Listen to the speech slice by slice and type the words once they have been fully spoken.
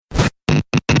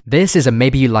This is a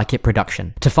Maybe You Like It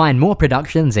production. To find more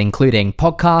productions, including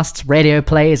podcasts, radio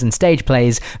plays, and stage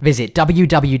plays, visit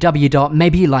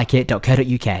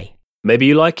www.maybeyouLikeIt.co.uk. Maybe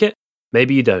you like it,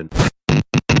 maybe you don't.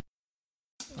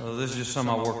 This is just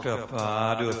something I worked up.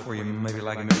 I'll do it for you. Maybe you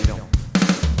like it, maybe you don't.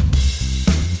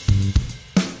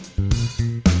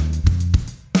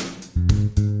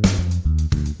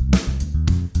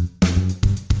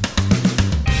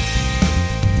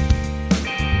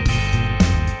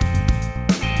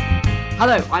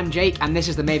 Hello, I'm Jake, and this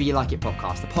is the Maybe You Like It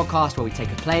podcast, the podcast where we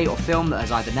take a play or film that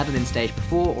has either never been staged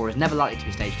before or is never likely to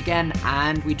be staged again,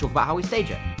 and we talk about how we stage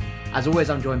it. As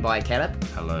always, I'm joined by Caleb.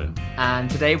 Hello. And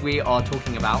today we are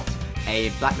talking about a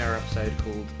Black Mirror episode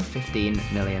called 15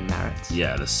 Million Merits.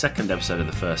 Yeah, the second episode of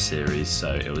the first series,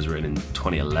 so it was written in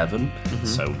 2011,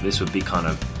 so this would be kind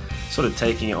of sort of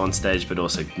taking it on stage, but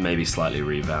also maybe slightly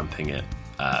revamping it.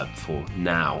 For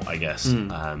now, I guess.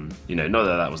 Not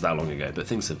that was that long ago, but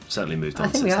things have certainly moved on. I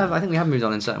think we have moved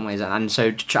on in certain ways, and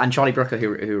Charlie Brooker,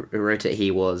 who wrote it, he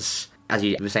was, as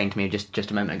you were saying to me just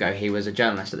a moment ago, he was a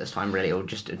journalist at this time, really, or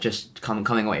just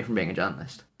coming away from being a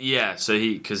journalist. Yeah, so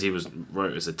he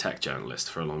wrote as a tech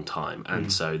journalist for a long time,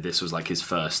 and so this was like his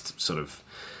first sort of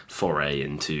foray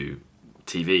into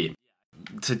TV.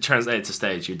 To translate it to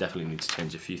stage, you definitely need to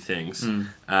change a few things. Do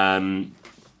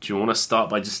you want to start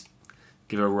by just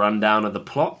give a rundown of the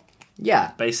plot?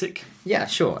 Yeah. Basic? Yeah,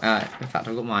 sure. In fact,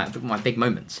 I've got my big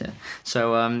moments here.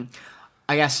 So,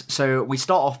 I guess, so we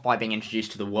start off by being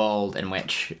introduced to the world in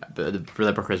which the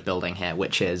Brooker is building here,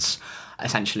 which is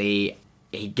essentially,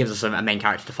 he gives us a main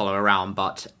character to follow around,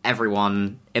 but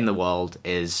everyone in the world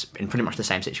is in pretty much the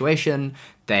same situation.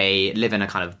 They live in a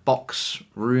kind of box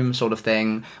room sort of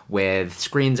thing with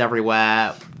screens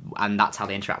everywhere, and that's how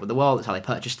they interact with the world. That's how they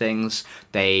purchase things.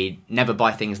 They never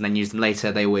buy things and then use them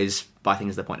later. They always buy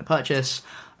things at the point of purchase.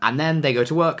 And then they go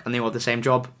to work and they all have the same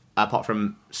job, apart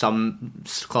from some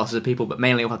classes of people, but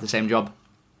mainly all have the same job,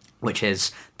 which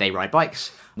is they ride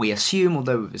bikes. We assume,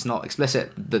 although it's not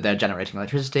explicit, that they're generating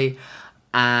electricity.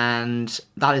 And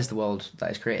that is the world that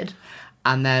is created.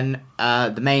 And then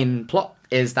the main plot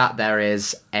is that there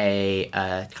is a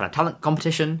kind of talent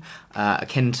competition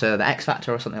akin to the X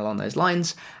Factor or something along those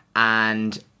lines,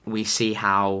 and we see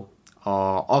how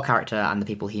our character and the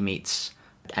people he meets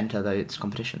enter those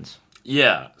competitions.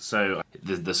 Yeah, so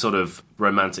the sort of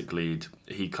romantic lead,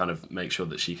 he kind of makes sure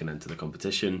that she can enter the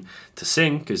competition to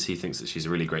sing, because he thinks that she's a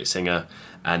really great singer,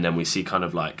 and then we see kind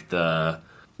of like the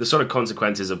sort of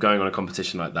consequences of going on a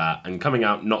competition like that and coming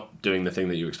out not doing the thing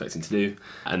that you're expecting to do,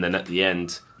 and then at the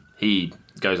end he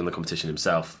goes on the competition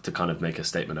himself to kind of make a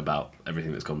statement about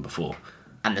everything that's gone before.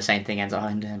 And the same thing ends up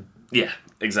happening to him. Yeah,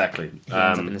 exactly. He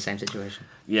ends up in the same situation.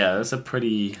 Yeah, that's a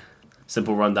pretty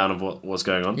simple rundown of what's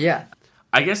going on. Yeah.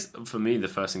 I guess for me the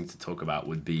first thing to talk about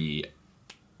would be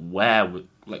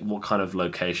what kind of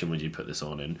location would you put this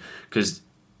on in?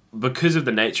 Because of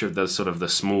the nature of the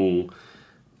small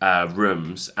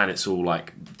rooms, and it's all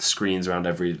like screens around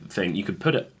everything, you could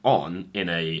put it on in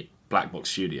a black box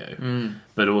studio,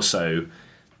 but also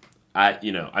I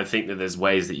think that there's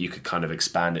ways that you could kind of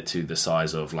expand it to the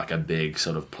size of like a big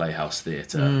sort of playhouse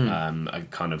theatre, a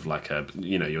kind of like a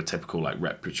your typical like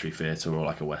repertory theatre or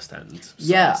like a West End.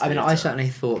 Yeah, I mean, I certainly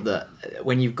thought that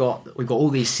when we've got all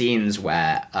these scenes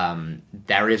where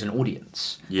there is an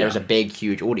audience, there's a big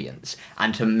huge audience,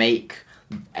 and to make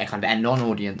a kind of a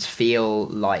non-audience feel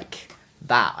like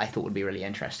that, I thought would be really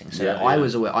interesting. So I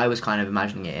was kind of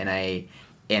imagining it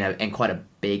in quite a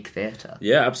big theatre.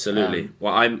 Yeah, absolutely.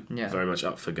 Well, I'm very much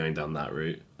up for going down that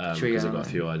route, because I've got a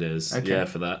few ideas. Okay. Yeah,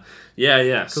 for that.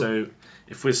 Yeah. Cool. So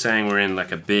if we're saying we're in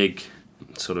like a big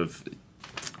sort of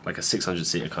like a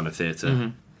 600-seater kind of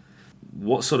theatre,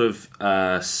 what sort of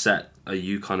set are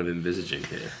you kind of envisaging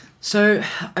here? So,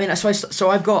 I mean,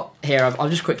 so I've got here, I'll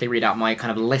just quickly read out my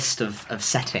kind of list of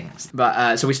settings.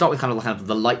 But so we start with kind of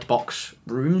the light box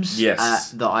rooms. Yes.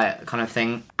 That kind of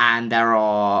thing. And there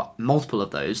are multiple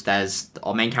of those. There's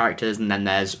our main characters, and then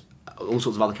there's all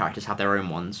sorts of other characters have their own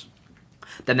ones.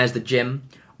 Then there's the gym,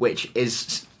 which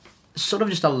is sort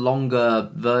of just a longer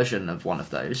version of one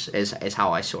of those, is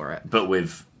how I saw it. But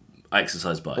with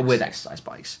exercise bikes. With exercise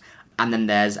bikes. And then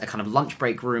there's a kind of lunch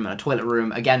break room and a toilet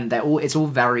room. Again, it's all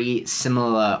very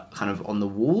similar kind of on the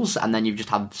walls, and then you just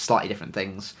have slightly different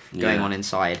things going on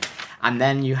inside. And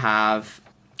then you have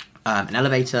an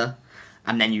elevator,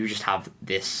 and then you just have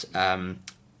this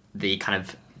the kind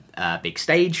of big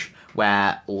stage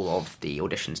where all of the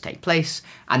auditions take place,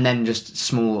 and then just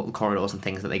small corridors and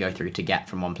things that they go through to get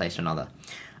from one place to another.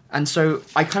 And so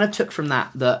I kind of took from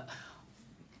that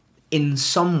in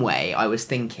some way I was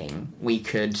thinking we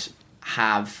could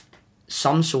have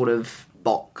some sort of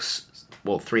box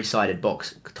three-sided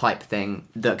box type thing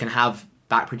that can have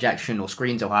back projection or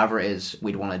screens or however it is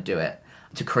we'd want to do it,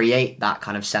 to create that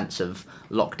kind of sense of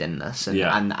locked-inness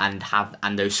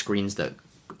and those screens that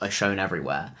are shown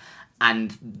everywhere.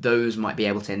 And those might be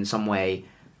able to, in some way,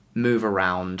 move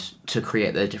around to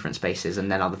create the different spaces,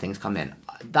 and then other things come in.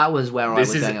 That was where I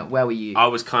was going at. Where were you? I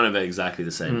was kind of at exactly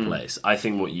the same place. I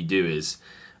think what you do is,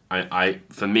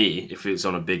 for me, if it's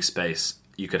on a big space,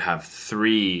 you could have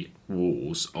 3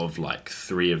 walls of like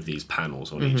 3 of these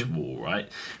panels on each wall, right?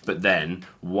 But then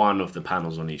one of the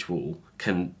panels on each wall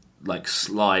can like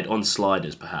slide on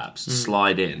sliders, perhaps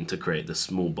slide in to create the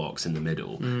small box in the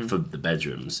middle for the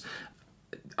bedrooms.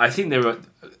 I think there are,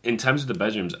 in terms of the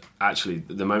bedrooms, actually,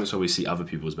 the moments where we see other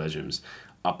people's bedrooms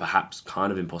are perhaps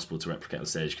kind of impossible to replicate on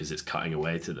stage because it's cutting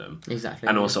away to them. Exactly.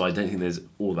 And also, I don't think there's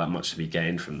all that much to be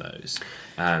gained from those,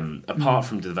 apart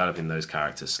from developing those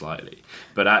characters slightly.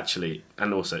 But actually,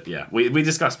 and also, yeah, we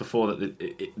discussed before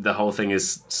that the whole thing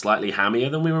is slightly hammier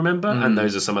than we remember, and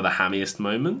those are some of the hammiest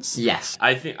moments. Yes.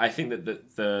 I think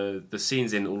that the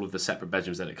scenes in all of the separate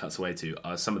bedrooms that it cuts away to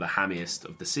are some of the hammiest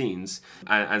of the scenes,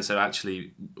 and so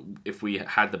actually, if we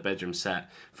had the bedroom set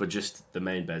for just the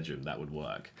main bedroom, that would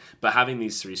work. But having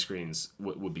these 3 screens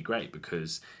would be great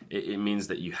because it means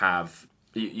that you have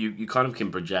you kind of can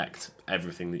project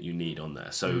everything that you need on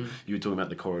there. So you were talking about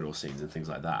the corridor scenes and things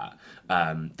like that.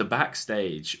 The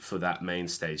backstage for that main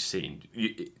stage scene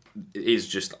is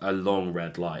just a long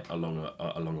red light along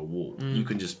a wall. You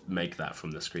can just make that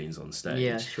from the screens on stage.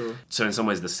 Yeah, sure. So in some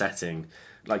ways, the setting,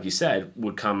 like you said,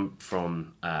 would come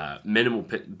from minimal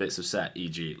bits of set,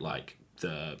 e.g., like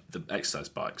the exercise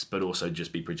bikes, but also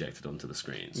just be projected onto the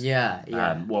screens. Yeah.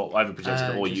 Either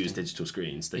projected or use digital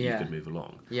screens that you could move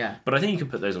along. Yeah. But I think you could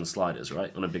put those on sliders,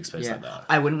 right? On a big space like that.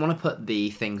 I wouldn't want to put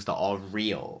the things that are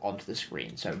real onto the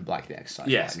screen, so like the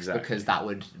exercise bikes, exactly. because that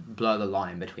would blur the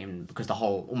line between, because the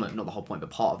whole, almost not the whole point, but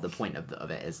part of the point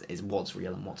of it is what's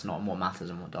real and what's not, and what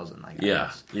matters and what doesn't, I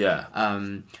guess. Yeah.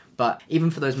 But even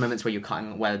for those moments where you're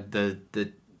cutting, where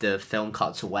the film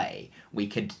cuts away, we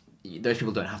could, those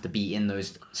people don't have to be in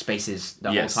those spaces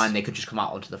the whole time. They could just come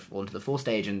out onto the fore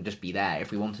stage and just be there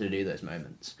if we wanted to do those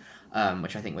moments,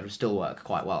 which I think would still work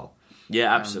quite well.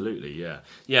 Yeah, absolutely.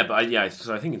 But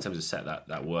so I think in terms of set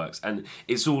that works, and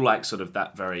it's all like sort of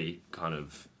that very kind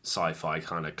of sci-fi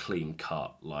kind of clean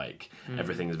cut. Like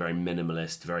everything is very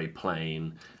minimalist, very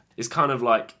plain. It's kind of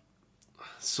like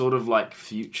sort of like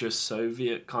future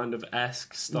Soviet kind of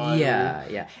esque style.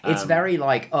 Yeah. It's very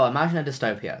like, imagine a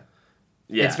dystopia.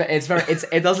 Yeah.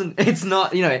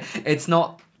 It's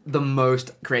not the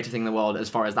most creative thing in the world as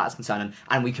far as that's concerned,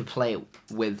 and we could play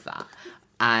with that.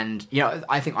 And,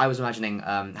 I think I was imagining,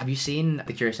 have you seen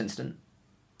The Curious Incident?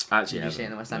 Actually, Did you see it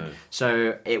in the West End? No.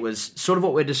 So it was sort of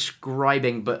what we're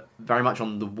describing, but very much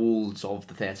on the walls of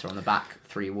the theatre, on the back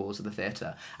 3 walls of the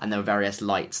theatre, and there were various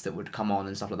lights that would come on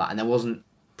and stuff like that, and there wasn't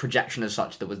projection as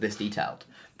such that was this detailed,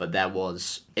 but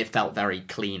it felt very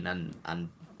clean and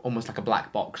almost like a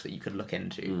black box that you could look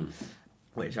into,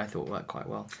 which I thought worked quite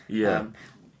well. Yeah.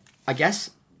 I guess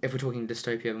if we're talking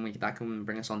dystopia, then that can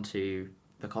bring us on to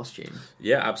the costume.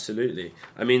 Yeah, absolutely.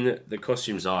 I mean, the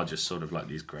costumes are just sort of like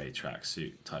these grey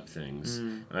tracksuit type things.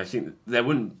 And I think there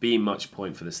wouldn't be much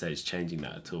point for the stage changing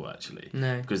that at all, actually.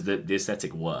 No. Because the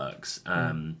aesthetic works,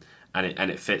 and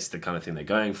it fits the kind of thing they're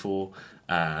going for.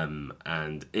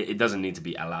 And it doesn't need to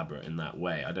be elaborate in that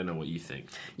way. I don't know what you think.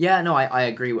 Yeah, no, I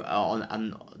agree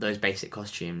on those basic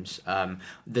costumes.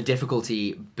 The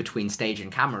difficulty between stage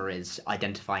and camera is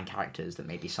identifying characters that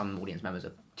maybe some audience members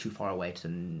are too far away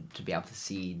to be able to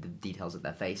see the details of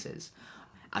their faces.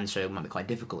 And so it might be quite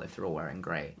difficult if they're all wearing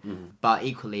grey. But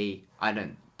equally, I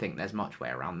don't think there's much way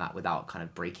around that without kind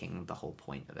of breaking the whole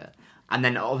point of it. And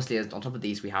then obviously on top of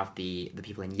these we have the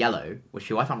people in yellow,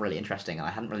 who I found really interesting, and I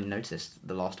hadn't really noticed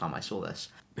the last time I saw this,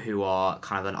 who are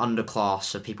kind of an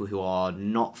underclass of people who are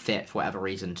not fit for whatever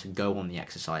reason to go on the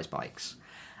exercise bikes.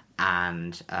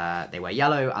 And they wear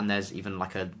yellow, and there's even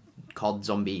like a COD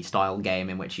zombie style game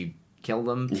in which you kill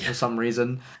them for some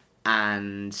reason.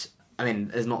 And I mean,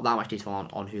 there's not that much detail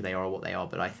on who they are or what they are,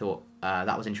 but I thought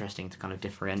that was interesting to kind of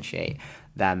differentiate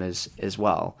them as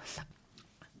well.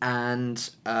 And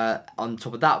on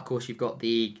top of that, of course, you've got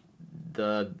the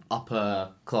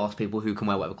upper class people who can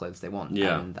wear whatever clothes they want.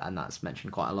 Yeah. And that's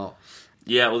mentioned quite a lot.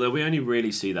 Yeah, although we only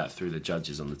really see that through the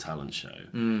judges on the talent show.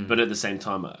 But at the same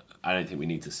time, I don't think we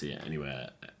need to see it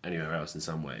anywhere else in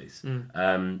some ways.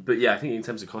 But yeah, I think in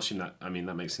terms of costume,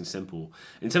 that makes things simple.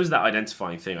 In terms of that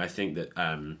identifying thing, I think that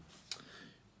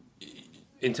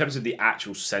in terms of the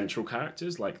actual central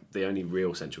characters, like the only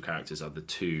real central characters are the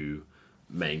 2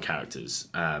 main characters,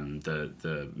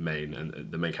 the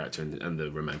main character and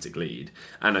the romantic lead,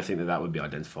 and I think that would be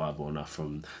identifiable enough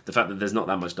from the fact that there's not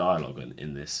that much dialogue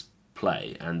in this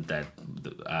play, and that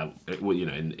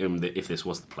if this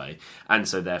was the play, and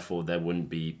so therefore they would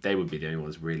be the only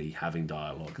ones really having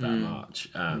dialogue that much,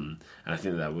 and I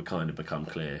think that would kind of become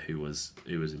clear who was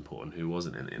important, who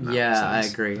wasn't in that Yeah, sense.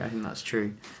 I agree. I think that's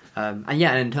true. And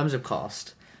in terms of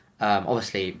cast,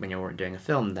 obviously when you're doing a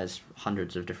film, there's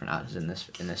hundreds of different actors in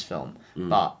this film,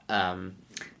 but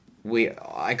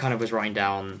I kind of was writing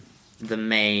down the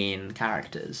main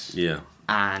characters,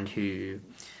 and who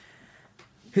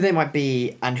they might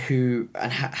be, and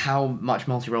how much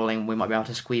multi-rolling we might be able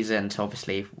to squeeze in. So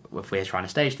obviously, if we're trying to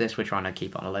stage this, we're trying to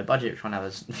keep it on a low budget, we're trying to have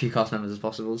as few cast members as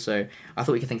possible. So I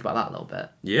thought we could think about that a little bit.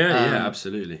 Yeah,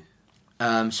 absolutely.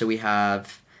 So we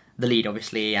have the lead,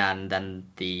 obviously, and then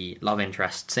the love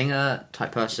interest singer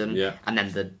type person, and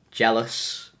then the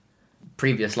jealous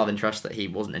previous love interest that he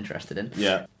wasn't interested in.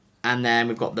 Yeah. And then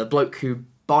we've got the bloke who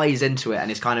buys into it and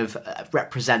is kind of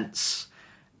represents,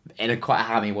 in a quite a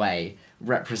hammy way,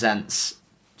 represents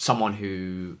someone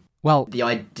who... Well, the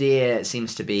idea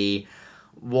seems to be,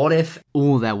 what if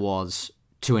all there was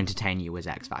to entertain you was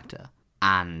X Factor?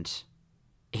 And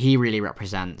he really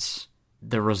represents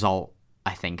the result,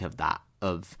 I think, of that,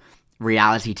 of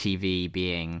reality TV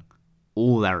being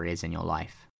all there is in your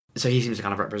life. So he seems to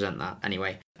kind of represent that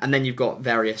anyway. And then you've got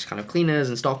various kind of cleaners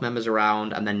and staff members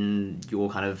around, and then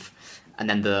and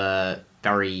then the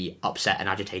very upset and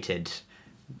agitated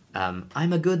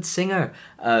I'm a good singer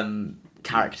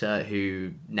character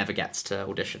who never gets to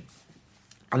audition.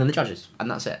 And then the judges, and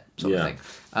that's it, sort of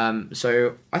thing.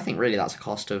 So I think really that's a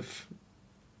cost of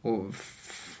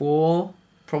 4,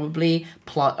 probably,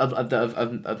 plus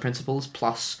of principals,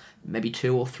 plus maybe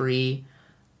 2 or 3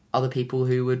 other people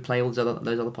who would play all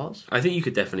those other parts. I think you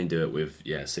could definitely do it with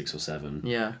 6 or 7.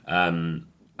 Yeah.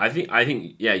 I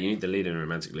think you need the lead and a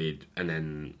romantic lead, and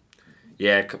then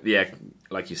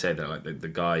like you said, like the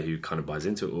guy who kind of buys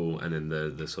into it all, and then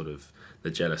the sort of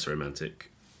the jealous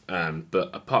romantic.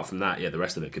 But apart from that, the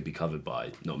rest of it could be covered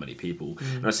by not many people.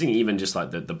 And I was thinking even just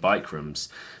like the bike rooms,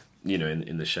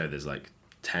 in the show there's like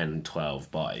 10,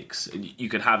 12 bikes. You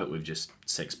could have it with just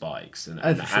 6 bikes, and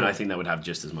I think that would have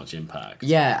just as much impact.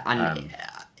 Yeah, and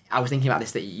I was thinking about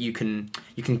this, that you can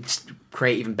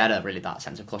create even better, really, that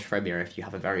sense of claustrophobia if you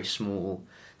have a very small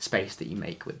space that you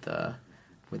make with the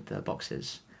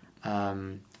boxes,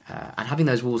 and having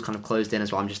those walls kind of closed in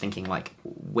as well. I'm just thinking, like,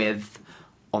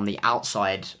 on the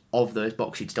outside of those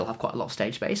boxes, you'd still have quite a lot of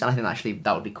stage space, and I think actually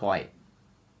that would be quite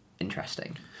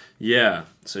interesting. Yeah,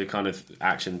 so kind of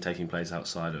action taking place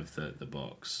outside of the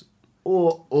box,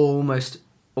 or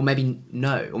maybe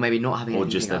not having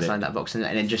anything outside that box, and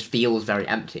it just feels very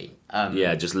empty.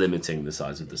 Just limiting the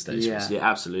size of the stage space. Yeah,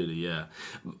 absolutely. Yeah,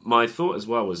 my thought as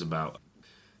well was about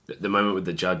the moment with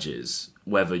the judges,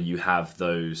 whether you have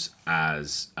those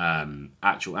as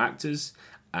actual actors,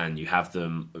 and you have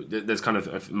them. There's kind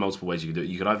of multiple ways you could do it.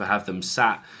 You could either have them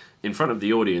sat in front of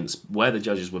the audience where the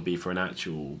judges would be for an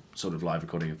actual sort of live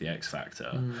recording of the X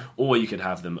Factor, or you could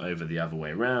have them over the other way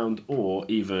around, or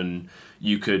even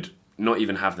you could not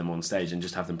even have them on stage and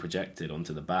just have them projected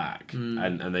onto the back,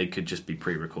 and they could just be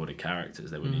pre-recorded characters.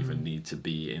 They wouldn't even need to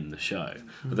be in the show.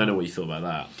 I don't know what you thought about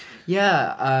that.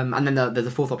 Yeah, and then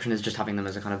the fourth option is just having them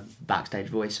as a kind of backstage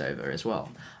voiceover as well.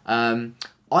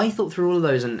 I thought through all of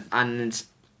those and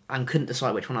couldn't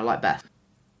decide which one I liked best.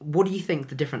 What do you think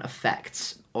the different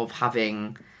effects of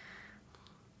having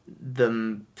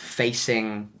them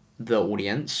facing the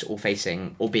audience or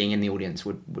being in the audience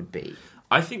would be?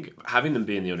 I think having them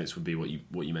be in the audience would be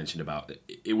what you mentioned about.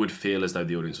 It would feel as though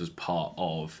the audience was part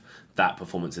of that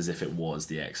performance, as if it was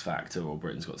the X Factor or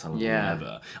Britain's Got Talent or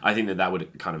whatever. I think that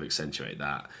would kind of accentuate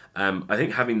that. I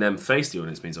think having them face the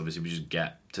audience means obviously we just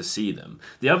get to see them.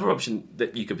 The other option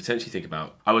that you could potentially think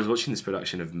about, I was watching this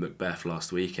production of Macbeth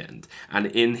last weekend, and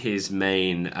in his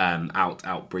main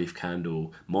out brief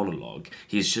candle monologue,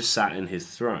 he's just sat in his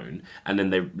throne, and then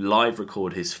they live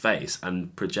record his face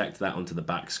and project that onto the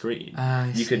back screen.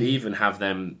 You could even have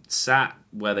them sat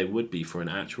where they would be for an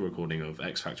actual recording of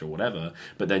X Factor or whatever,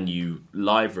 but then you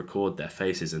live record their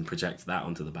faces and project that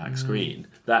onto the back screen.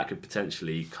 That could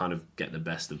potentially kind of get the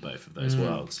best of both of those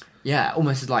worlds. Yeah,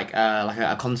 almost as like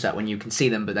a concert when you can see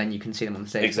them, but then you can see them on the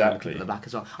stage exactly at the back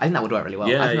as well. I think that would work really well.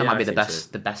 I think that might be the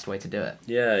best way to do it.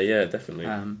 Yeah, definitely.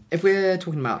 If we're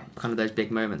talking about kind of those big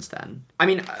moments, then I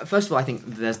mean, first of all, I think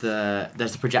there's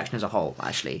the projection as a whole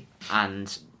actually,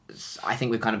 and I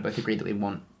think we've kind of both agreed that we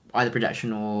want either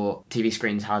projection or TV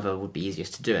screens, however would be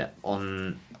easiest to do it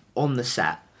on the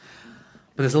set.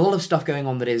 But there's a lot of stuff going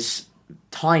on that is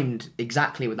timed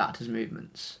exactly with actors'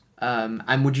 movements.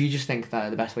 And would you just think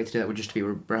that the best way to do that would just to be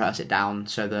rehearse it down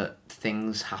so that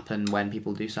things happen when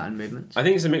people do certain movements? I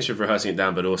think it's a mixture of rehearsing it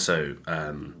down, but also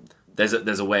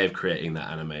there's a way of creating that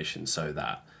animation so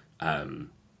that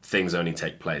things only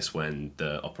take place when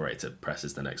the operator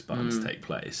presses the next button to take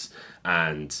place,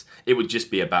 and it would just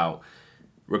be about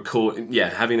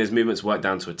having those movements work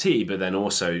down to a T, but then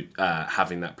also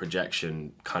having that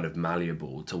projection kind of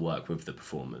malleable to work with the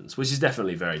performance, which is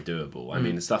definitely very doable. I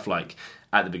mean, stuff like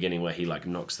at the beginning where he like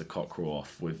knocks the cockerel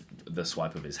off with the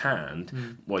swipe of his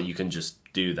hand, well, you can just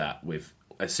do that with,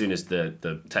 as soon as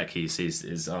the tech key sees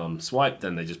his arm swiped,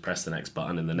 then they just press the next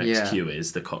button, and the next cue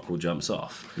is the cockerel jumps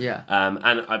off. Yeah.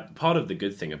 Part of the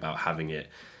good thing about having it,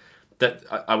 that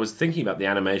I was thinking about the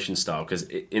animation style, because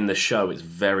in the show it's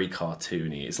very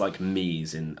cartoony. It's like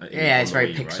Mies in it's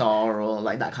very Wii, Pixar, right? Or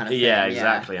like that kind of thing. Yeah,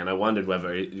 exactly. And I wondered whether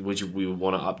we would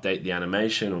want to update the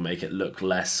animation or make it look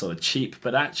less sort of cheap.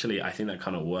 But actually, I think that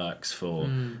kind of works for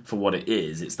what it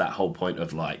is. It's that whole point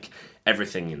of like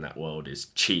everything in that world is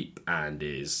cheap and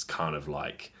is kind of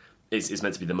like it's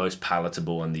meant to be the most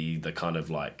palatable and the kind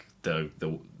of like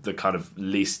the kind of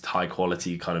least high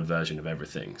quality kind of version of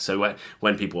everything. So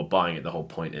when people are buying it, the whole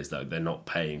point is that they're not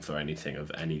paying for anything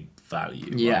of any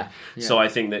value. Yeah. Right? So I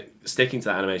think that sticking to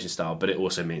that animation style, but it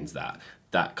also means that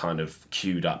kind of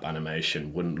queued up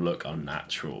animation wouldn't look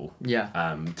unnatural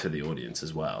to the audience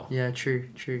as well. Yeah, true.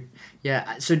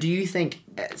 Yeah, so do you think,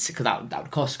 because that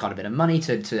would cost quite a bit of money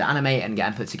to animate and get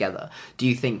and put together, do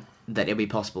you think that it would be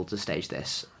possible to stage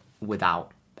this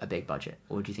without a big budget,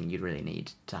 or do you think you'd really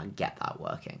need to get that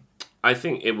working? I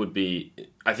think it would be,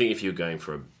 I think if you're going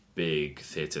for a big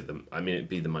theatre, it'd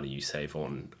be the money you save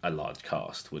on a large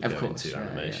cast would go into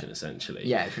animation, essentially.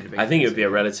 Yeah, I think it would be a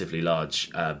relatively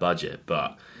large budget,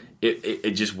 but it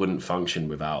just wouldn't function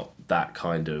without that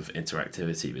kind of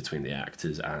interactivity between the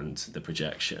actors and the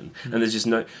projection. And there's just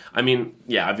no, I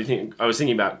was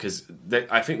thinking about, because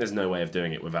I think there's no way of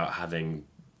doing it without having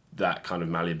that kind of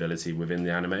malleability within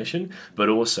the animation. But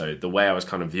also the way I was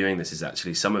kind of viewing this is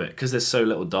actually some of it, because there's so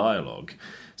little dialogue,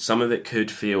 some of it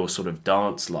could feel sort of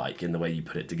dance-like in the way you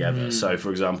put it together. So, for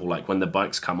example, like when the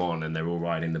bikes come on and they're all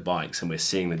riding the bikes and we're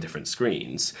seeing the different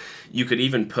screens, you could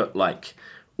even put like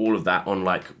all of that on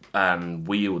like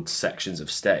wheeled sections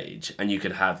of stage, and you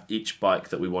could have each bike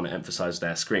that we want to emphasize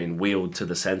their screen wheeled to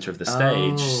the center of the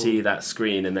stage, see that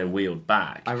screen, and then wheeled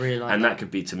back. I really like and that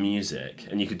could be to music,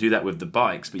 and you could do that with the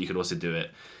bikes, but you could also do it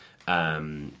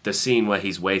the scene where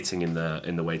he's waiting in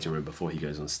the waiting room before he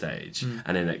goes on stage,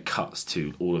 and then it cuts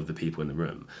to all of the people in the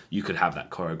room. You could have that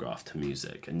choreographed to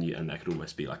music, and that could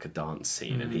almost be like a dance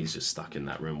scene, and he's just stuck in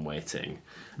that room waiting.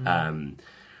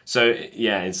 So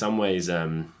yeah, in some ways,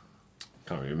 can't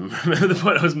really remember the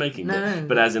point I was making.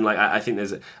 But as in, like, I think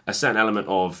there's a certain element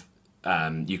of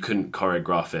you couldn't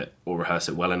choreograph it or rehearse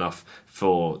it well enough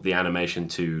for the animation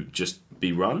to just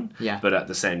be run. Yeah. But at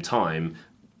the same time,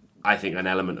 I think an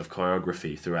element of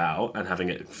choreography throughout and having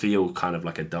it feel kind of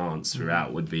like a dance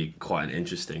throughout would be quite an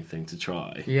interesting thing to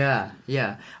try. Yeah.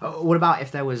 What about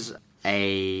if there was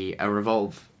a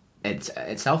revolve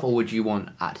itself, or would you want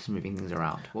actors moving things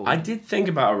around? I did think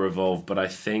about a revolve, but I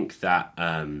think that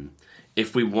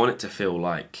if we want it to feel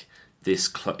like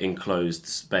this enclosed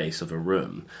space of a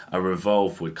room, a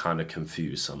revolve would kind of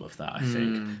confuse some of that, I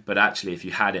think. But actually, if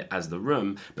you had it as the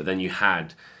room, but then you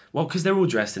had, well, because they're all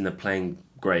dressed in the plain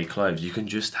grey clothes, you can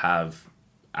just have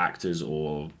actors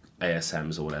or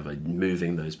ASMs or whatever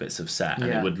moving those bits of set,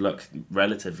 and it would look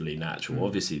relatively natural.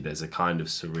 Obviously there's a kind of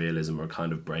surrealism or a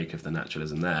kind of break of the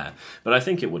naturalism there, but I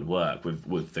think it would work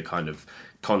with the kind of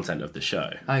content of the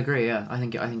show. I agree. Yeah, I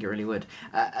think it really would.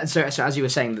 So as you were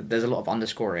saying, there's a lot of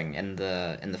underscoring in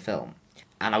the film,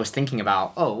 and I was thinking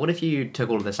about, what if you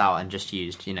took all of this out and just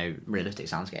used realistic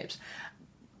soundscapes?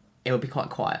 It would be quite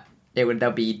quiet.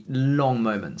 There'll be long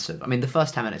moments of. I mean, the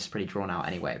first 10 minutes is pretty drawn out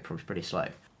anyway. Probably pretty slow.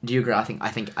 Do you agree? I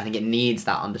think it needs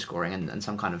that underscoring and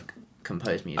some kind of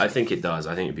composed music. I think it does.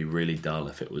 I think it'd be really dull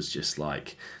if it was just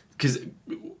like, because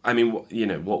I mean,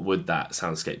 what would that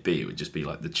soundscape be? It would just be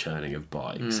like the churning of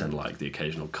bikes and like the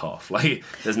occasional cough. Like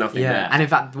there's nothing there. And in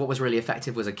fact, what was really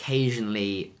effective was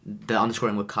occasionally the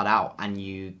underscoring would cut out and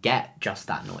you get just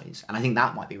that noise. And I think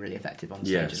that might be really effective on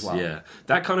stage as well. Yeah,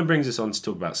 that kind of brings us on to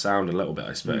talk about sound a little bit,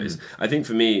 I suppose. I think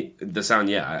for me, the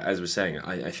sound, as we're saying,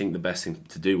 I think the best thing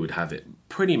to do would have it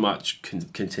pretty much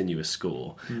continuous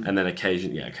score, and then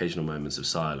occasional moments of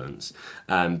silence.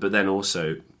 But then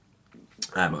also,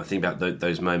 I think about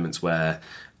those moments where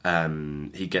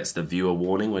he gets the viewer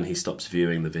warning when he stops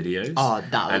viewing the videos.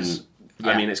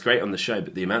 I mean, it's great on the show,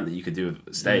 but the amount that you could do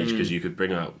at stage, because you could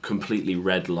bring out completely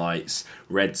red lights,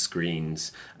 red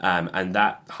screens, and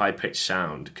that high-pitched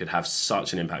sound could have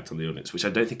such an impact on the audience, which I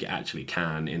don't think it actually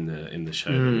can in the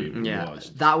show that we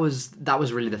watched. That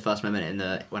was really the first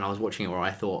moment when I was watching it where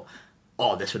I thought,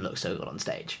 oh, this would look so good on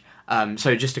stage.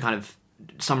 So just to kind of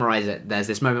summarize it, there's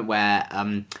this moment where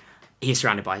he's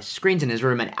surrounded by screens in his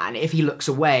room, and if he looks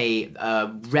away,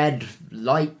 red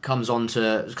light comes onto,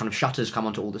 kind of shutters come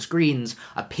onto all the screens,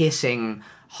 a piercing,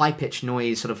 high-pitched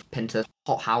noise, sort of Pinter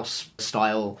hot house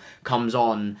style, comes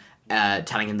on,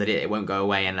 telling him that it won't go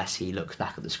away unless he looks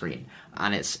back at the screen.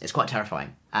 And it's quite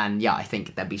terrifying. And yeah, I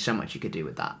think there'd be so much you could do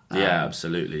with that. Yeah,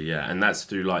 absolutely, yeah. And that's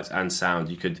through lights and sound.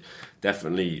 You could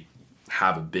definitely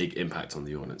have a big impact on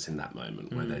the audience in that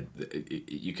moment where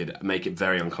you could make it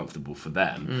very uncomfortable for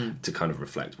them to kind of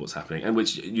reflect what's happening, and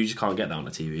which you just can't get that on a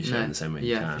TV show in the same way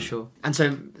you can. Yeah, for sure. And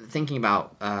so thinking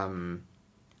about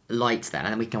lights then,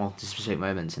 and then we can come on to specific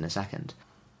moments in a second.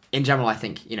 In general, I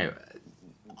think,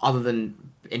 other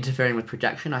than interfering with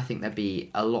projection, I think there'd be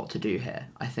a lot to do here.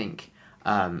 I think,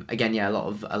 again, a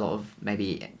lot of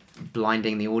maybe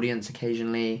blinding the audience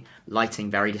occasionally,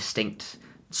 lighting very distinct,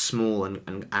 small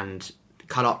and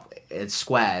cut up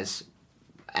squares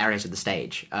areas of the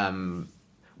stage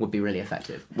would be really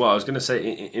effective. Well, I was going to say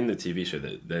in the TV show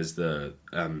that there's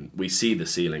we see the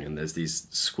ceiling and there's these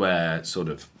square sort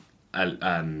of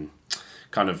kind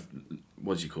of,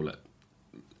 what do you call it?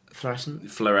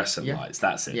 Fluorescent lights,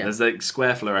 that's it. Yeah. There's like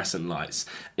square fluorescent lights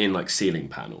in like ceiling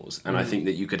panels, and I think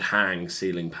that you could hang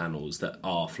ceiling panels that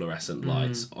are fluorescent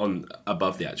lights on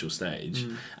above the actual stage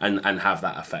and have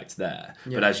that effect there.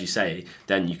 Yeah. But as you say,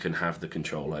 then you can have the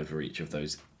control over each of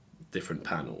those different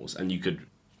panels, and you could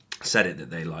set it that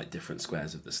they light different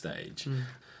squares of the stage.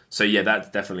 So yeah, that's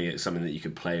definitely something that you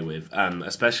could play with,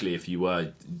 especially if you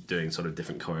were doing sort of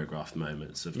different choreographed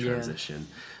moments of transition.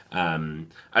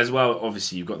 As well,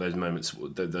 obviously, you've got those moments,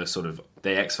 the sort of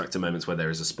the X Factor moments where there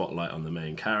is a spotlight on the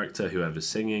main character, whoever's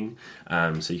singing.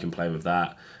 So you can play with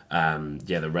that.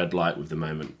 The red light with the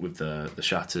moment with the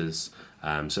shutters.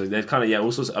 So there's kind of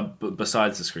all sorts of,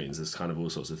 besides the screens, there's kind of all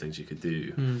sorts of things you could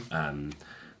do.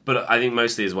 But I think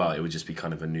mostly as well, it would just be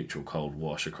kind of a neutral cold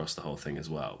wash across the whole thing as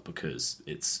well, because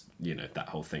it's, that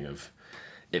whole thing of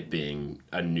it being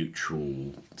a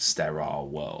neutral, sterile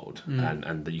world,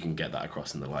 and that you can get that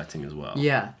across in the lighting as well.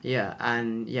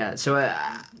 So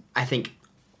I think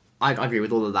I agree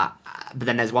with all of that, but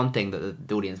then there's one thing that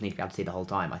the audience need to be able to see the whole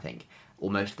time, I think,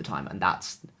 or most of the time, and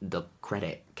that's the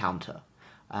credit counter.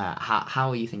 How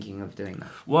are you thinking of doing that?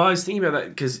 Well, I was thinking about that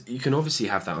because you can obviously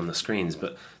have that on the screens,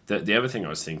 but the other thing I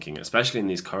was thinking, especially in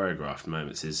these choreographed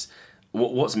moments, is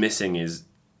what's missing is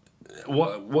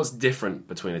what's different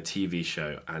between a TV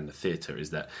show and a theatre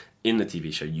is that in the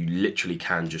TV show you literally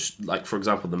can just, like, for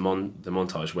example, the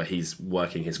montage where he's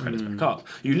working his credits back up,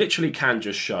 you literally can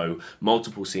just show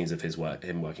multiple scenes of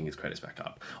him working his credits back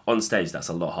up. On stage, that's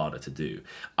a lot harder to do.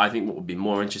 I think what would be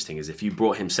more interesting is if you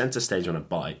brought him centre stage on a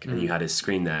bike and you had his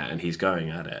screen there and he's going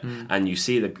at it and you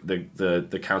see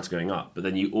the counter going up, but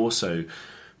then you also,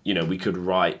 we could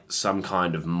write some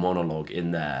kind of monologue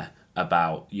in there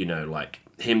about, like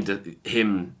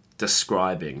him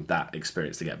describing that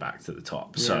experience to get back to the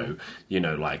top. Yeah. So,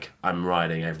 like, I'm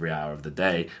riding every hour of the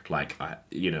day, like,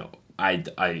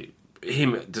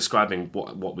 him describing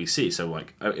what we see. So,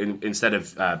 like, instead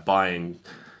of buying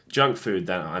junk food,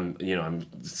 then I'm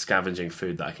scavenging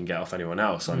food that I can get off anyone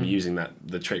else. I'm using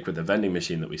the trick with the vending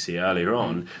machine that we see earlier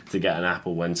on to get an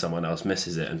apple when someone else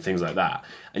misses it and things like that.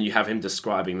 And you have him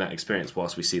describing that experience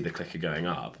whilst we see the clicker going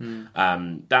up.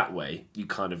 That way, you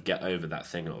kind of get over that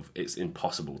thing of it's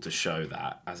impossible to show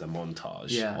that as a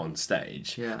montage on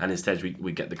stage. Yeah. And instead,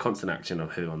 we get the constant action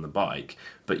of him on the bike,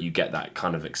 but you get that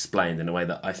kind of explained in a way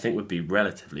that I think would be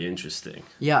relatively interesting.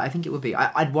 Yeah, I think it would be.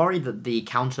 I'd worry that the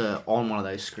counter on one of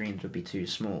those screens would be too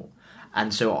small.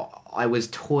 And so I was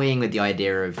toying with the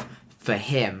idea of, for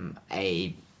him,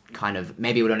 a kind of,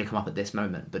 maybe it would only come up at this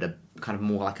moment, but a kind of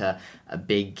more like a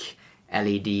big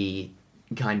LED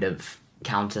kind of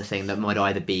counter thing that might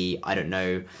either be, I don't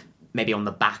know, maybe on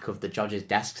the back of the judges'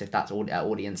 desks if that's at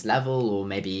audience level, or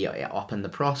maybe up in the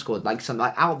prosc, or like something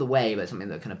like out of the way, but something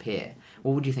that can appear.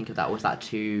 What would you think of that? Was that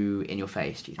too in your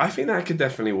face, do you think? I think that could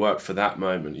definitely work for that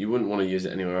moment. You wouldn't want to use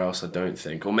it anywhere else, I don't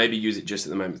think. Or maybe use it just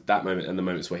at that moment and the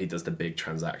moments where he does the big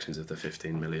transactions of the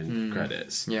 15 million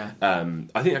credits. Yeah.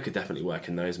 I think that could definitely work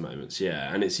in those moments,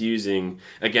 yeah. And it's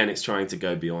it's trying to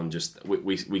go beyond just,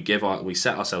 we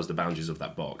set ourselves the boundaries of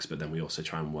that box, but then we also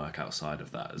try and work outside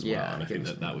of that as well. And I think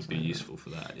that would be useful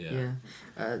for that, yeah.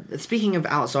 Speaking of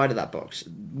outside of that box,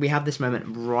 we have this moment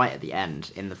right at the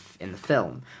end in the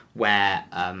film where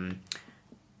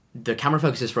the camera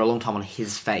focuses for a long time on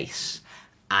his face,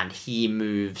 and he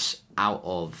moves out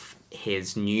of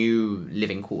his new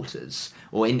living quarters,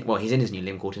 he's in his new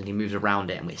living quarters, and he moves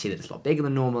around it, and we see that it's a lot bigger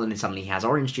than normal, and then suddenly he has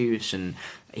orange juice, and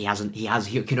he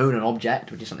can own an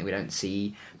object, which is something we don't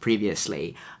see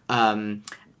previously. And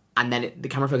then the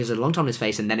camera focuses a long time on his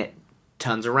face, and then it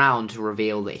turns around to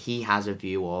reveal that he has a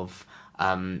view of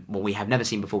what we have never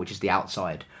seen before, which is the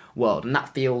outside world. And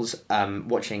that feels,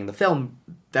 watching the film,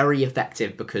 very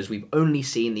effective, because we've only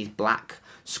seen these black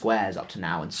squares up to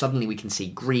now, and suddenly we can see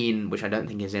green, which I don't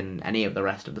think is in any of the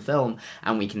rest of the film,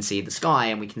 and we can see the sky,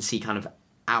 and we can see kind of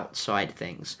outside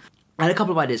things. I had a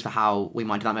couple of ideas for how we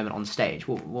might do that moment on stage.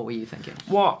 What were you thinking?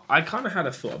 Well, I kind of had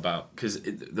a thought about, because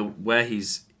where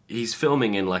he's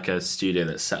filming in like a studio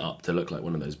that's set up to look like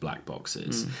one of those black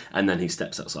boxes, and then he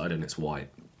steps outside and it's white.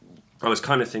 I was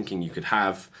kind of thinking you could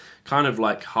have kind of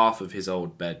like half of his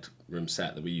old bedroom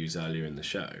set that we use earlier in the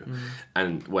show,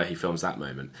 and where he films that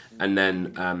moment, and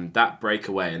then that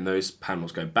breakaway and those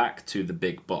panels go back to the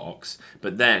big box,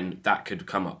 but then that could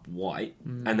come up white,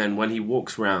 and then when he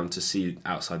walks around to see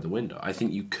outside the window, I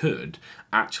think you could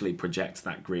actually project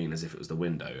that green as if it was the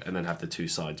window, and then have the two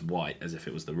sides white as if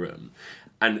it was the room.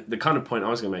 And the kind of point I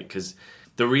was going to make, because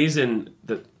the reason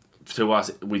that to us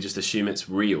we just assume it's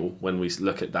real when we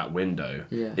look at that window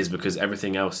is because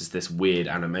everything else is this weird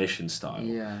animation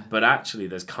style. But actually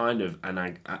there's kind of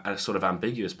a sort of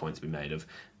ambiguous point to be made of,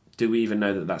 do we even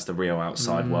know that that's the real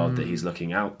outside world that he's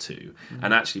looking out to?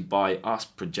 And actually by us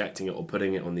projecting it or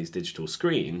putting it on these digital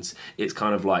screens, it's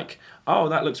kind of like, oh,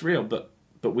 that looks real, but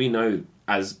we know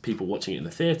as people watching it in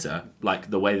the theatre, like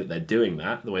the way that they're doing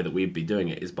that, the way that we'd be doing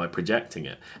it is by projecting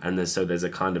it. And there's a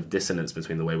kind of dissonance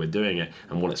between the way we're doing it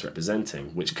and what it's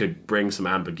representing, which could bring some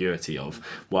ambiguity of,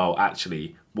 well,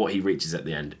 actually, what he reaches at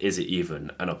the end, is it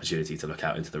even an opportunity to look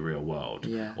out into the real world?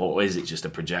 Or is it just a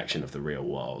projection of the real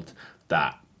world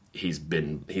that he's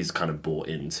kind of bought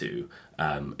into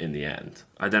in the end?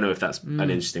 I don't know if that's an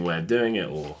interesting way of doing it,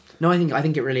 or... No, I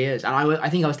think it really is. And I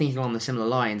think I was thinking along the similar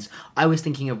lines. I was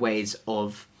thinking of ways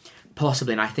of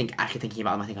possibly, and I think actually thinking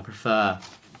about them, I think I prefer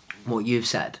what you've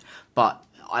said, but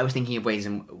I was thinking of ways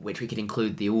in which we could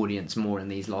include the audience more in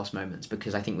these last moments,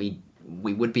 because I think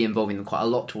we would be involving them quite a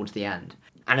lot towards the end.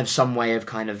 And of some way of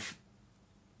kind of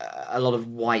a lot of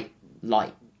white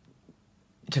light,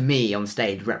 to me, on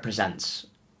stage, represents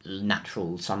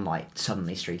natural sunlight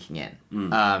suddenly streaking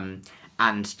in.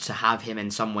 And to have him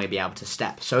in some way be able to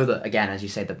step, so that, again, as you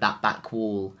say, that back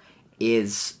wall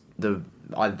is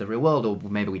either the real world, or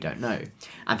maybe we don't know.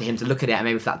 And for him to look at it, and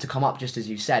maybe for that to come up, just as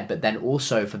you said, but then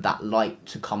also for that light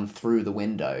to come through the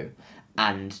window,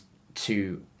 and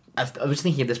to... I was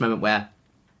thinking of this moment where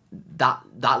that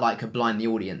light could blind the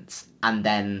audience, and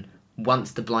then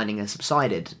once the blinding has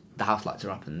subsided, the house lights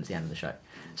are up and it's the end of the show,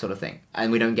 sort of thing.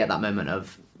 And we don't get that moment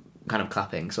of kind of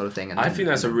clapping sort of thing. I think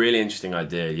that's a really interesting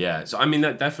idea, yeah. So, I mean,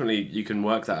 that definitely, you can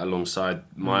work that alongside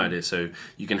my idea. So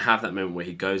you can have that moment where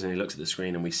he goes and he looks at the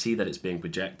screen and we see that it's being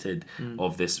projected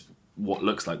of this, what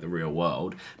looks like the real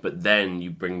world, but then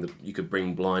you could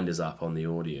bring blinders up on the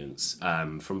audience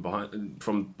from by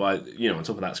on top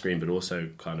of that screen, but also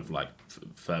kind of like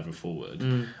further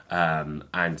forward,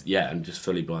 and just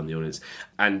fully blind the audience.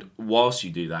 And whilst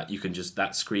you do that, you can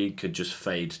that screen could just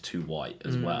fade to white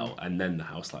as well, and then the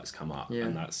house lights come up,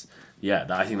 and that's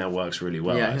I think that works really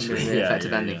well. I think it's a really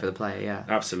effective ending for the play.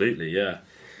 Absolutely, yeah.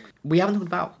 We haven't talked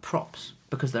about props,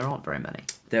 because there aren't very many.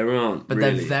 There aren't, but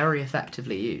really. They're very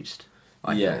effectively used.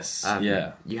 Yes,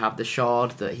 You have the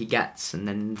shard that he gets, and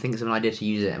then thinks of an idea to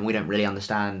use it, and we don't really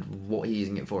understand what he's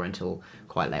using it for until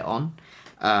quite late on.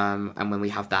 And when we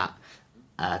have that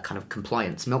kind of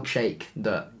compliance milkshake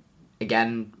that,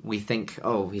 again, we think,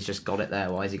 oh, he's just got it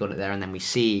there, why has he got it there? And then we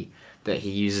see that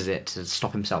he uses it to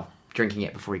stop himself drinking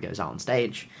it before he goes out on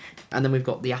stage. And then we've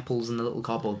got the apples and the little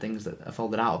cardboard things that are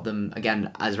folded out of them, again,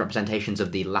 as representations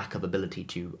of the lack of ability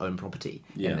to own property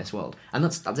in this world. And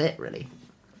that's it, really.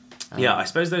 I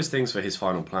suppose those things for his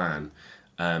final plan,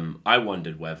 I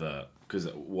wondered whether, because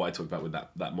what I talked about with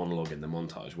that monologue in the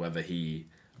montage, whether he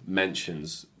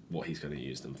mentions what he's going to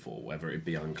use them for, whether it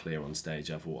be unclear on stage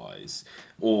otherwise,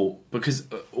 or because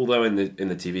although in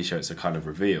the TV show it's a kind of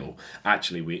reveal,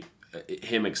 actually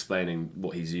him explaining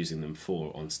what he's using them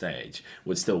for on stage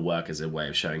would still work as a way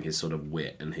of showing his sort of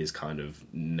wit and his kind of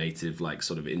native like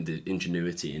sort of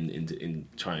ingenuity in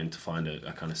trying to find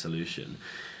a kind of solution.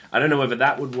 I don't know whether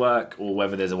that would work, or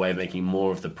whether there's a way of making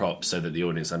more of the props so that the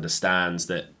audience understands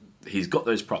that he's got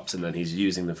those props and then he's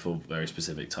using them for very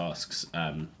specific tasks.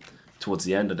 Towards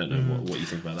the end, I don't know what you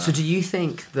think about that. So do you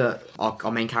think that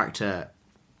our main character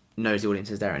knows the audience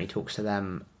is there and he talks to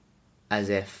them as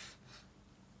if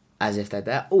as if they're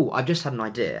there. Oh, I've just had an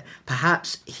idea.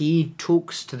 Perhaps he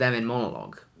talks to them in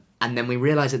monologue, and then we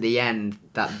realise at the end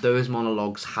that those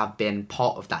monologues have been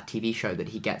part of that TV show that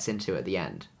he gets into at the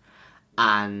end,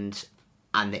 and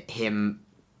him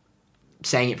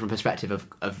saying it from a perspective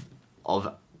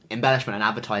of embellishment and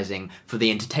advertising for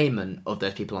the entertainment of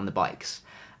those people on the bikes.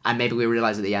 And maybe we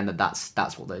realise at the end that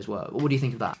that's what those were. What do you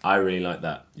think of that? I really like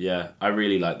that. Yeah, I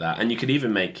really like that. And you could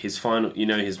even make his final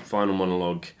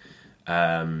monologue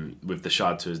with the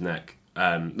shard to his neck.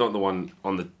 Not the one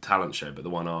on the talent show, but the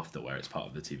one after where it's part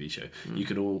of the TV show. You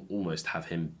could almost have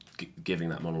him giving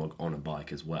that monologue on a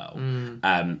bike as well.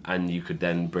 And you could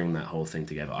then bring that whole thing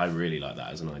together. I really like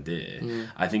that as an idea.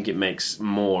 I think it makes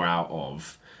more out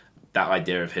of that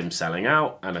idea of him selling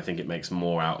out, and I think it makes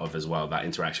more out of as well that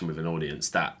interaction with an audience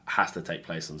that has to take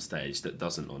place on stage that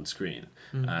doesn't on screen.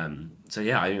 So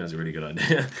yeah, I think that's a really good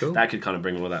idea. Cool. That could kind of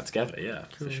bring all of that together. Yeah,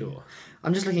 cool. For sure.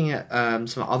 I'm just looking at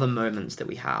some other moments that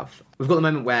we have. We've got the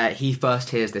moment where he first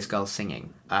hears this girl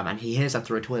singing, and he hears her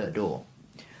through a toilet door.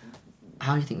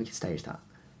 How do you think we could stage that?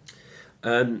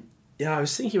 Yeah, I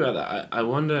was thinking about that. I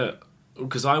wonder,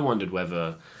 because I wondered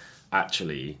whether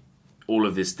actually all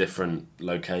of these different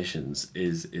locations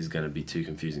is going to be too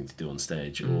confusing to do on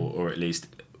stage, or at least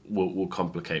will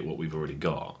complicate what we've already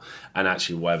got, and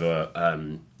actually whether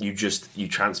you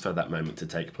transfer that moment to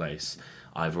take place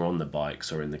either on the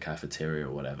bikes or in the cafeteria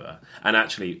or whatever, and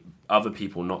actually other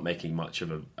people not making much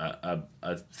of a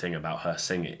thing about her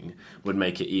singing would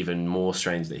make it even more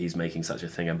strange that he's making such a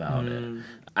thing about it.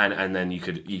 And then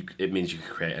it means you could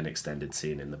create an extended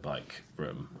scene in the bike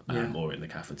room or in the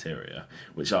cafeteria,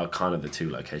 which are kind of the two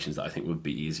locations that I think would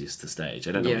be easiest to stage.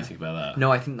 I don't know what you think about that. No,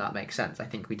 I think that makes sense. I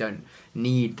think we don't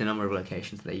need the number of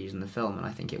locations that they use in the film, and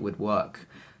I think it would work.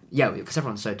 Yeah, because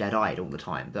everyone's so dead-eyed all the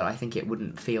time that I think it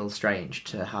wouldn't feel strange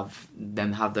to have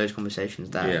them have those conversations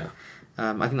there. Yeah.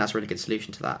 I think that's a really good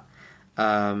solution to that.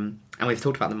 And we've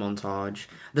talked about the montage.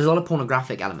 There's a lot of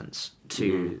pornographic elements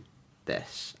to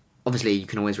this. Obviously, you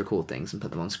can always record things and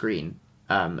put them on screen,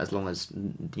 as long as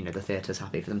the theatre's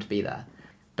happy for them to be there.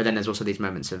 But then there's also these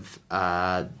moments of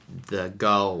the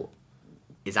girl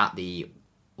is at the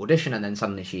audition and then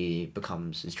suddenly she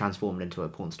is transformed into a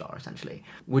porn star, essentially.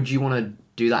 Would you want to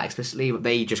do that explicitly?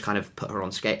 They just kind of put her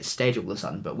on stage all of a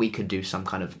sudden, but we could do some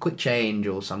kind of quick change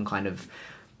or some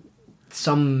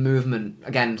movement,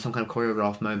 again, some kind of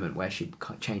choreographed moment where she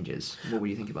changes. What would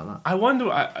you think about that? I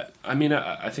wonder,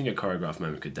 I think a choreographed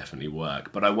moment could definitely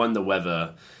work, but I wonder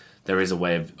whether there is a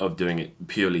way of doing it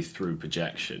purely through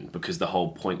projection, because the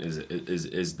whole point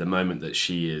is the moment that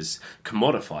she is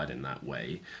commodified in that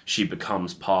way, she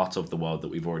becomes part of the world that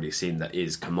we've already seen that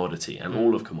is commodity, and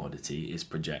all of commodity is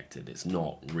projected, it's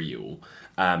not real.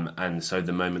 And so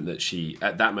the moment that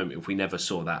at that moment, if we never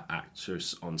saw that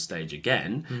actress on stage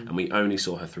again, and we only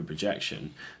saw her through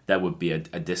projection, there would be a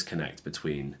disconnect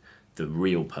between the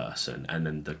real person and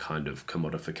then the kind of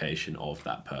commodification of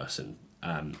that person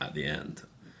at the end.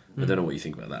 I don't know what you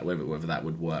think about that, whether that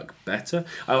would work better.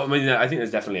 I mean, I think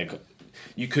there's definitely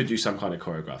you could do some kind of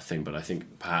choreographed thing, but I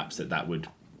think perhaps that would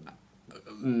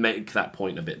make that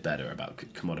point a bit better about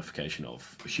commodification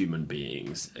of human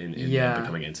beings in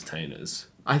becoming entertainers.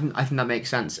 I think that makes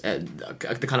sense. The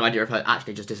kind of idea of her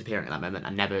actually just disappearing at that moment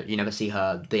and you never see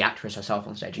her, the actress herself,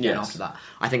 on stage again after that,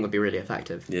 I think would be really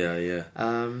effective. Yeah.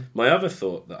 My other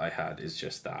thought that I had is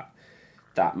just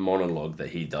that monologue that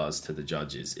he does to the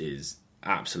judges is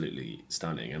absolutely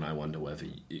stunning, and I wonder whether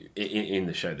in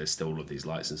the show there's still all of these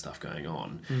lights and stuff going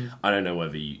on. I don't know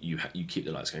whether you keep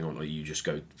the lights going on or you just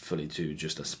go fully to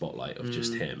just a spotlight of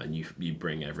just him, and you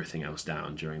bring everything else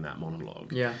down during that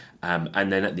monologue.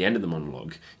 And then at the end of the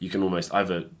monologue you can almost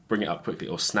either bring it up quickly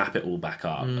or snap it all back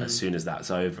up as soon as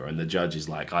that's over, and the judge is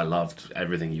like, I loved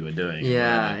everything you were doing.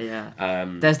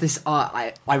 There's this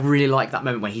I really like that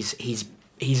moment where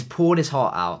he's poured his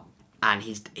heart out and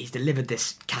he's delivered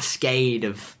this cascade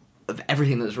of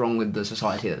everything that's wrong with the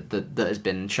society that has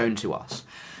been shown to us.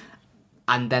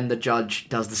 And then the judge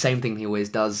does the same thing he always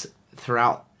does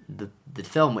throughout the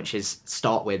film, which is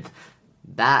start with,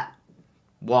 that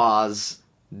was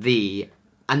the...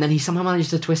 And then he somehow managed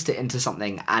to twist it into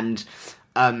something. And,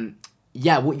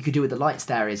 what you could do with the lights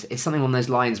there is something on those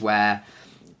lines where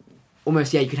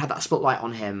almost, you could have that spotlight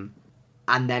on him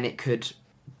and then it could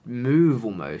move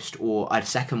almost, or a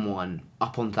second one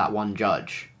up onto that one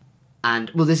judge.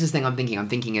 And this is the thing I'm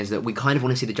thinking is that we kind of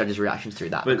want to see the judge's reactions through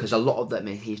that, because a lot of them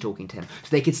he's talking to him, so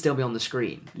they could still be on the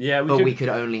screen, we could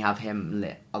only have him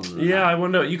lit. I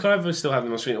wonder, you kind of still have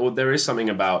them on screen, or there is something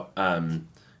about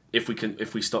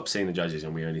if we stop seeing the judges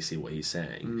and we only see what he's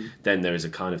saying, then there is a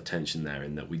kind of tension there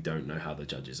in that we don't know how the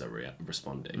judges are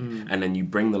responding. And then you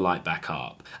bring the light back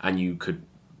up, and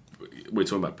we're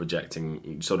talking about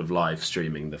projecting, sort of live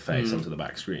streaming the face onto the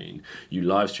back screen. You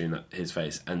live stream his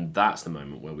face, and that's the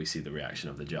moment where we see the reaction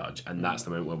of the judge, and that's the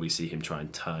moment where we see him try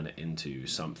and turn it into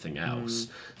something else,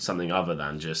 something other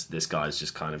than just this guy's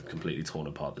just kind of completely torn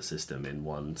apart the system in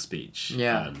one speech.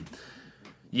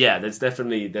 Yeah, there's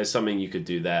something you could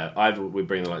do there. Either we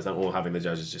bring the lights down or having the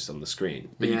judges just on the screen.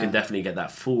 But you can definitely get that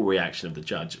full reaction of the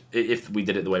judge. If we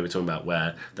did it the way we're talking about,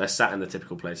 where they're sat in the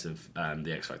typical place of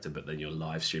the X Factor, but then you're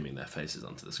live streaming their faces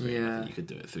onto the screen. I think you could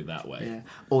do it through that way. Yeah.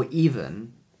 Or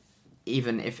even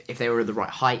if they were the right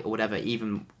height or whatever,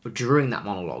 even during that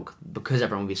monologue, because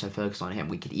everyone would be so focused on him,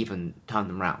 we could even turn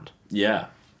them round. Yeah.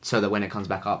 So that when it comes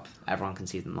back up, everyone can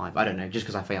see them live. I don't know, just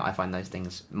because I find those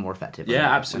things more effective.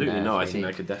 Yeah, absolutely. No, I think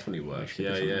that could definitely work.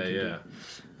 Yeah.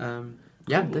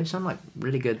 They sound like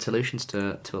really good solutions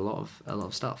to a lot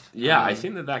of stuff. Yeah, I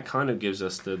think that kind of gives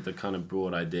us the kind of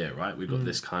broad idea, right? We've got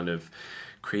this kind of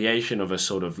creation of a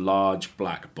sort of large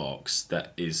black box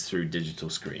that is through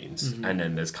digital screens, and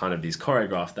then there's kind of these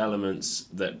choreographed elements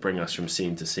that bring us from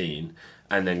scene to scene,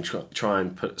 and then try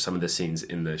and put some of the scenes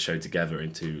in the show together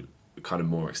into kind of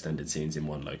more extended scenes in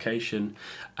one location.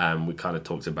 We kind of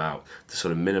talked about the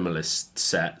sort of minimalist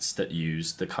sets that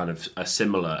use the kind of a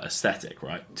similar aesthetic,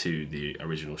 right, to the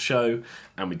original show,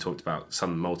 and we talked about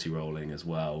some multi-rolling as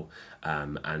well,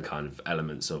 and kind of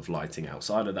elements of lighting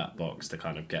outside of that box to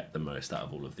kind of get the most out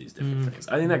of all of these different things.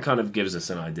 I think that kind of gives us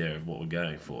an idea of what we're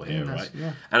going for here, right?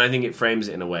 Yeah. And I think it frames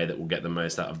it in a way that will get the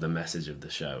most out of the message of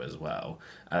the show as well.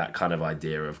 That kind of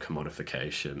idea of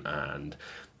commodification and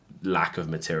lack of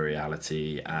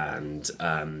materiality, and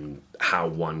how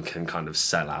one can kind of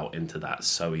sell out into that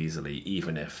so easily,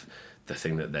 even if the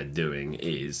thing that they're doing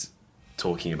is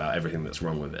talking about everything that's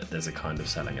wrong with it. There's a kind of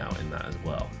selling out in that as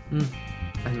well. I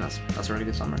think that's a really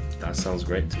good summary. That sounds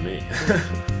great to me.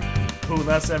 Cool,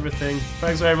 that's everything.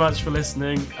 Thanks very much for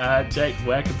listening. Jake,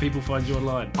 where can people find you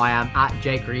online? I am at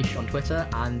Jake Reesh on Twitter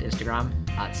and Instagram.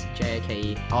 That's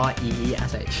JakeReesh.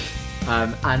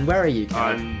 And where are you,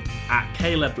 Caleb? I'm at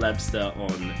Caleb Lebster on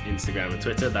Instagram and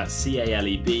Twitter. That's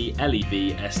CALEBLEBSTER.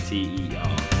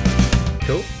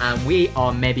 Cool. And we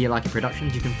are Maybe You Like It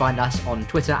Productions. You can find us on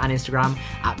Twitter and Instagram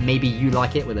at Maybe You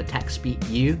Like It with a text speak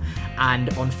U, and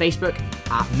on Facebook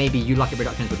at Maybe You Like It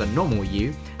Productions with a normal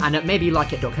U, and at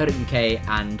maybeyouLikeIt.co.uk,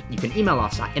 and you can email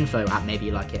us at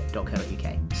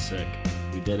info@maybeyouLikeIt.co.uk. Sick.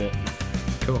 We did it.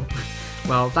 Cool.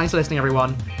 Well, thanks for listening,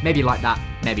 everyone. Maybe you liked that,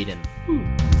 maybe you didn't. Ooh.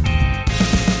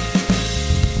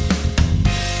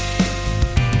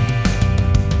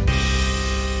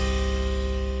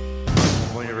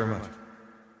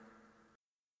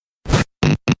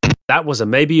 That was a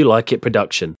Maybe You Like It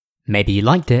production. Maybe you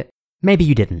liked it, maybe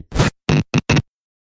you didn't.